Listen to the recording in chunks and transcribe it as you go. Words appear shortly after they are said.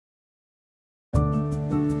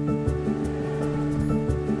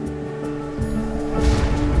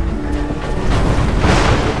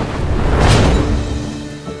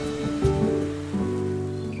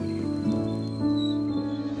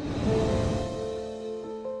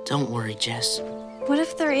Don't worry, Jess. What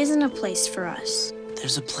if there isn't a place for us?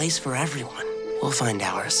 There's a place for everyone. We'll find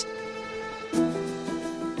ours.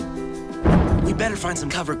 We better find some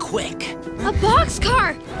cover quick. A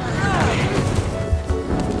boxcar!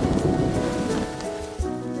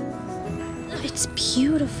 It's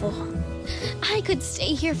beautiful. I could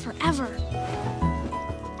stay here forever.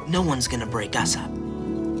 No one's gonna break us up.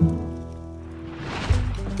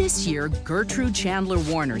 This year, Gertrude Chandler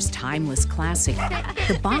Warner's timeless classic,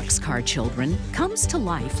 The Boxcar Children, comes to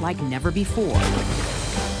life like never before.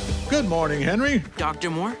 Good morning, Henry. Dr.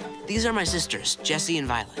 Moore, these are my sisters, Jessie and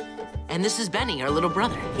Violet. And this is Benny, our little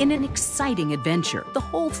brother. In an exciting adventure the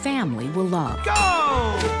whole family will love. Go!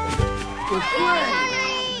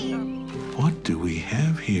 What do we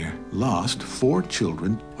have here? Lost 4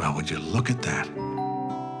 children. Well, would you look at that?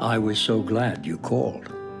 I was so glad you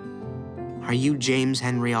called. Are you James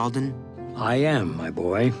Henry Alden? I am, my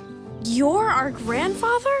boy. You're our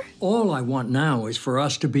grandfather? All I want now is for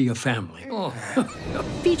us to be a family.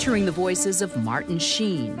 Featuring the voices of Martin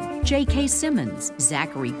Sheen, J.K. Simmons,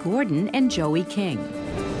 Zachary Gordon, and Joey King.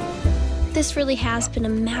 This really has been a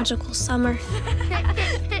magical summer.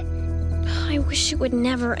 I wish it would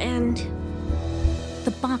never end.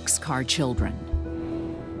 The Boxcar Children,